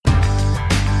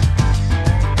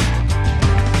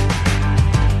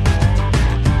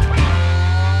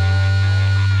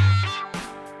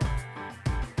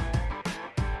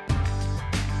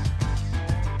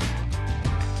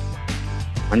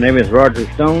name is Roger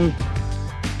Stone.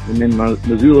 I'm in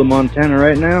Missoula, Montana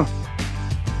right now.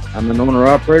 I'm an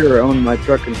owner-operator. I own my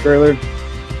truck and trailer.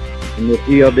 And this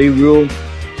ELD rule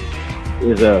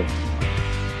is a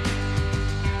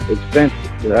expense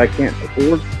that I can't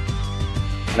afford.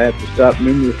 I have to stop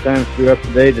numerous times throughout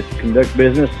the day to conduct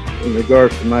business in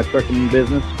regards to my trucking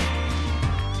business.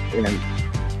 And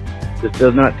this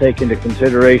does not take into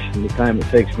consideration the time it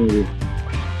takes me to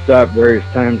stop various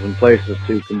times and places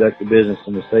to conduct the business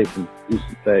in a safe and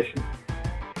decent fashion.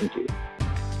 Thank you.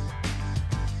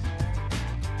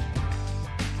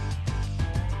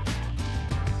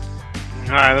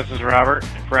 Hi, this is Robert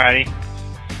Friday,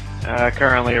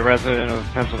 currently a resident of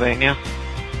Pennsylvania.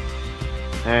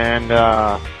 And,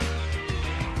 yeah,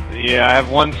 I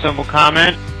have one simple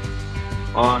comment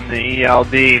on the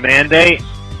ELD mandate.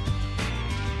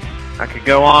 I could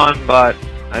go on, but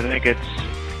I think it's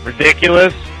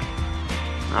ridiculous.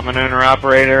 I'm an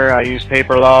owner-operator. I use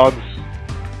paper logs.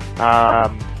 I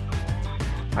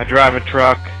drive a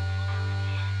truck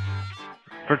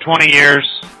for 20 years.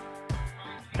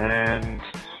 And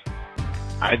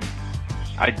I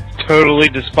totally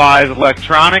despise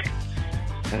electronic.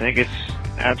 I think it's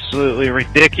absolutely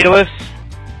ridiculous.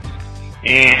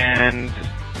 And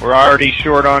we're already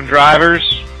short on drivers.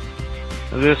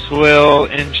 This will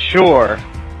ensure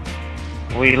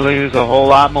we lose a whole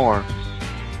lot more.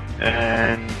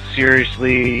 And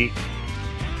seriously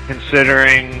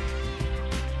considering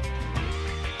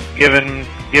giving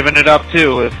it up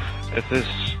too if this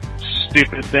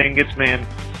stupid thing gets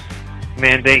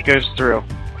mandate goes through.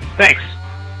 Thanks.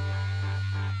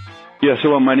 Yeah,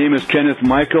 so my name is Kenneth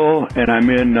Michael, and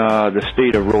I'm in the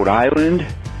state of Rhode Island,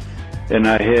 and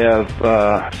I have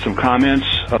some comments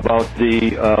about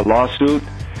the lawsuit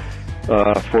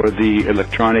for the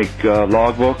electronic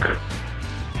logbook,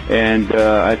 and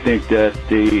I think that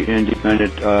the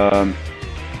independent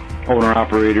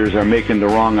owner-operators are making the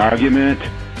wrong argument.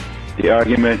 The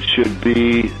argument should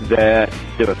be that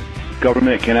the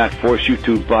government cannot force you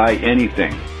to buy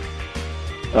anything.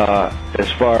 As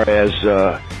far as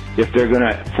if they're going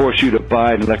to force you to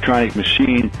buy an electronic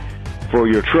machine for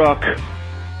your truck,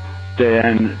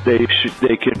 then they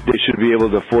should be able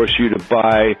to force you to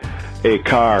buy a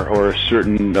car or a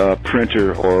certain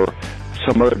printer or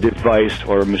some other device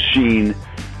or machine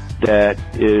that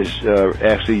is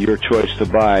actually your choice to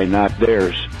buy, not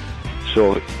theirs.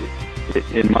 So,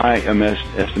 in my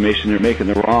estimation, they're making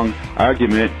the wrong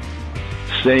argument,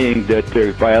 saying that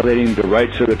they're violating the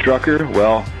rights of the trucker.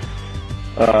 Well,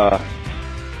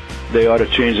 they ought to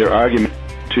change their argument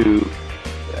to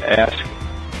ask,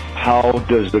 how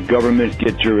does the government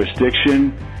get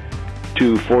jurisdiction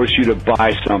to force you to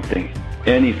buy something,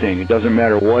 anything? It doesn't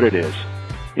matter what it is.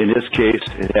 In this case,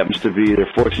 it happens to be they're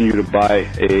forcing you to buy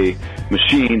a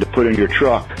machine to put in your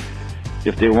truck.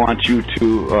 If they want you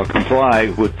to comply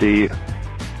with the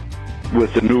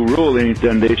new ruling,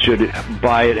 then they should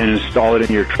buy it and install it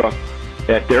in your truck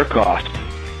at their cost.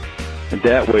 And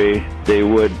that way, they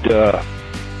would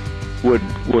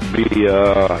be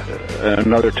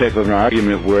another type of an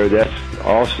argument where that's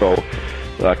also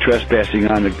trespassing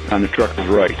on the trucker's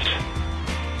rights.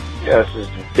 Yes, this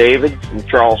is David from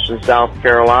Charleston, South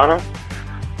Carolina.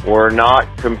 We're not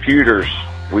computers.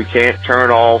 We can't turn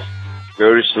off,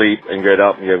 go to sleep, and get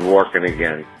up and get working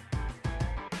again.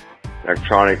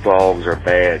 Electronic logs are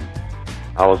bad.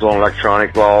 I was on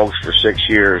electronic logs for 6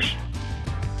 years.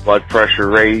 Blood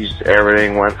pressure raised,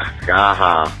 everything went sky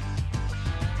high.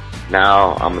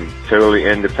 Now I'm totally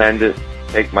independent,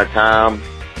 take my time,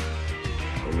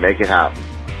 and make it happen.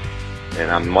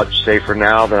 And I'm much safer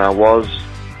now than I was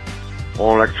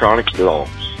on electronic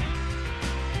logs.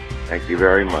 Thank you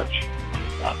very much.